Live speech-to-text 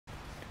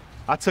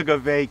I took a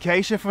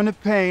vacation from the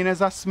pain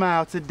as I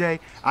smile today.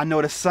 I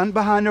know the sun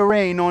behind the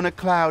rain on a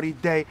cloudy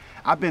day.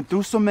 I've been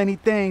through so many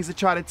things to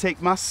try to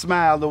take my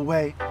smile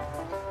away.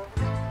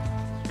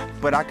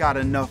 But I got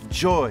enough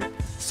joy,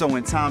 so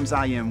in times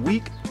I am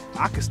weak,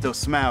 I can still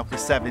smile for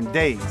 7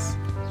 days.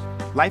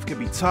 Life can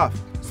be tough.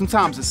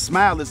 Sometimes a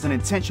smile is an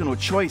intentional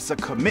choice, a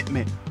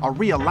commitment, a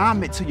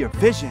realignment to your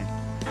vision.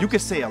 You can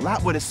say a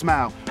lot with a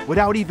smile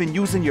without even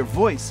using your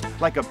voice.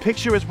 Like a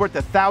picture is worth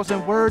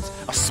 1,000 words,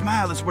 a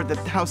smile is worth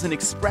 1,000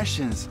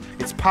 expressions.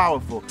 It's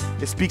powerful.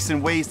 It speaks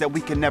in ways that we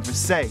can never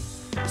say.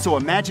 So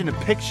imagine a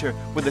picture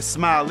with a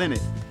smile in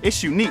it.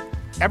 It's unique.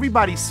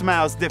 Everybody's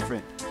smile's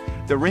different.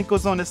 The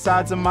wrinkles on the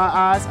sides of my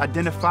eyes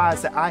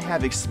identifies that I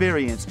have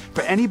experience.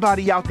 For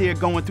anybody out there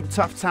going through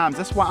tough times,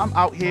 that's why I'm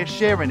out here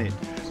sharing it.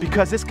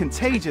 Because it's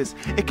contagious.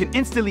 It can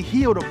instantly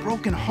heal the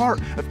broken heart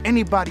of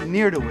anybody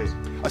near to it.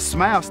 A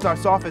smile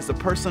starts off as a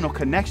personal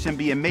connection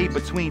being made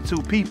between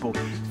two people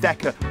that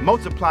could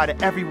multiply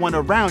to everyone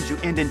around you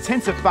and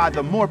intensify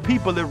the more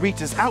people it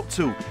reaches out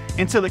to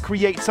until it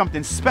creates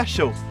something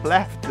special,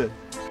 laughter.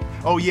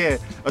 Oh yeah,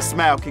 a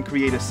smile can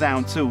create a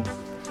sound too.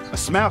 A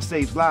smile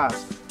saves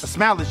lives. A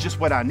smile is just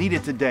what I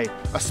needed today.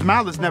 A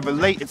smile is never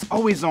late, it's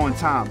always on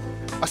time.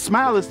 A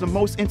smile is the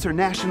most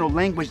international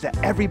language that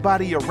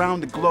everybody around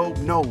the globe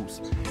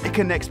knows. It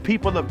connects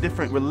people of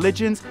different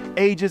religions,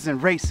 ages,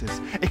 and races.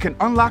 It can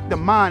unlock the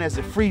mind as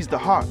it frees the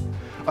heart.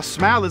 A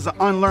smile is an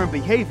unlearned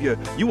behavior.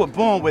 You were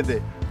born with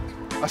it.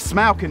 A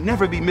smile can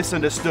never be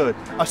misunderstood.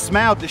 A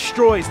smile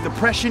destroys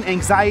depression,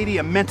 anxiety,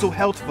 and mental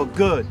health for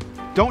good.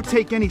 Don't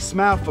take any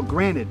smile for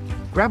granted.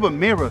 Grab a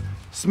mirror.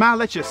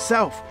 Smile at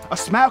yourself. A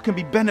smile can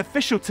be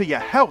beneficial to your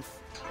health.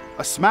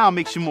 A smile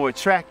makes you more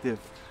attractive.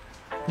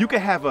 You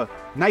can have a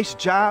nice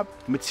job,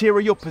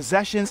 material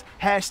possessions,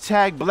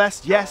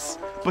 #blessed, yes,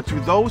 but to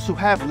those who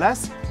have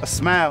less, a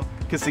smile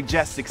can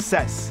suggest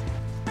success.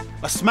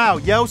 A smile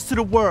yells to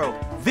the world,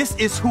 this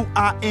is who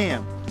I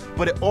am,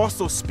 but it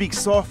also speaks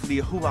softly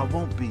of who I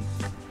won't be.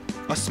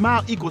 A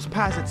smile equals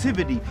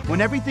positivity when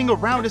everything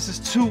around us is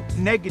too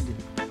negative.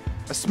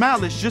 A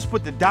smile is just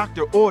what the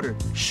doctor ordered.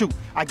 Shoot,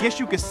 I guess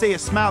you could say a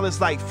smile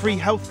is like free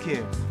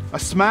healthcare. A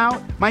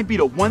smile might be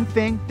the one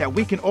thing that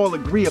we can all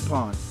agree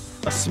upon.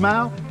 A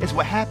smile is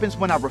what happens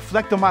when I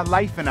reflect on my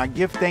life and I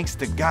give thanks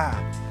to God.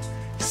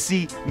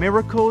 See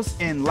miracles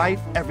in life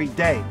every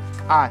day.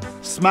 I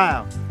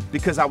smile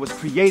because I was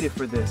created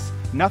for this.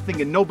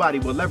 Nothing and nobody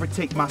will ever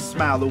take my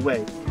smile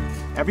away.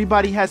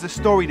 Everybody has a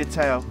story to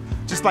tell,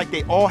 just like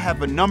they all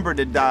have a number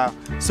to dial.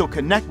 So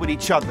connect with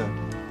each other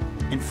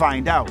and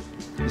find out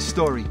the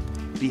story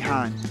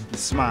behind the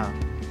smile.